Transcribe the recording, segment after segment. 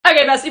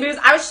bestie because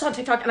I was just on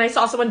TikTok and I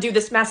saw someone do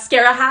this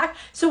mascara hack.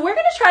 So we're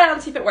gonna try it out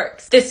and see if it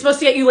works. This is supposed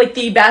to get you like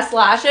the best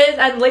lashes,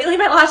 and lately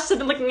my lashes have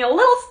been looking a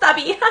little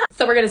stubby.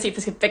 So we're gonna see if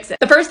this can fix it.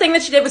 The first thing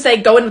that she did was say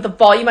go in with the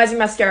volumizing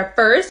mascara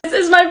first. This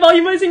is my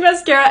volumizing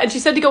mascara, and she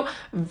said to go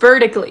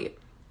vertically.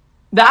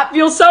 That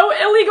feels so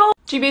illegal.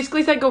 She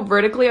basically said go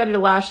vertically on your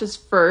lashes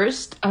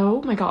first.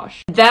 Oh my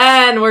gosh.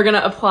 Then we're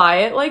gonna apply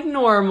it like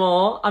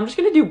normal. I'm just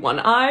gonna do one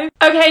eye.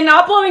 Okay,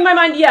 not blowing my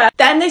mind yet.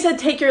 Then they said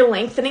take your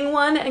lengthening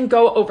one and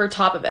go over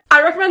top of it.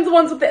 I recommend the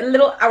ones with the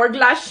little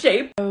hourglass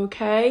shape.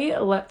 Okay,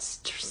 let's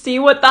see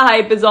what the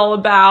hype is all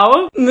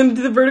about. And then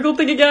do the vertical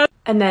thing again.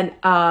 And then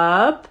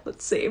up.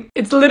 Let's see.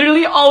 It's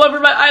literally all over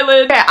my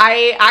eyelid. Okay,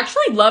 I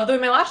actually love the way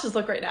my lashes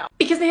look right now.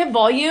 Because they have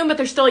volume, but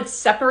they're still like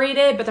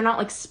separated, but they're not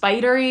like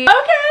spidery.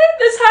 Okay,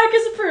 this hack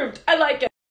is approved. I like it.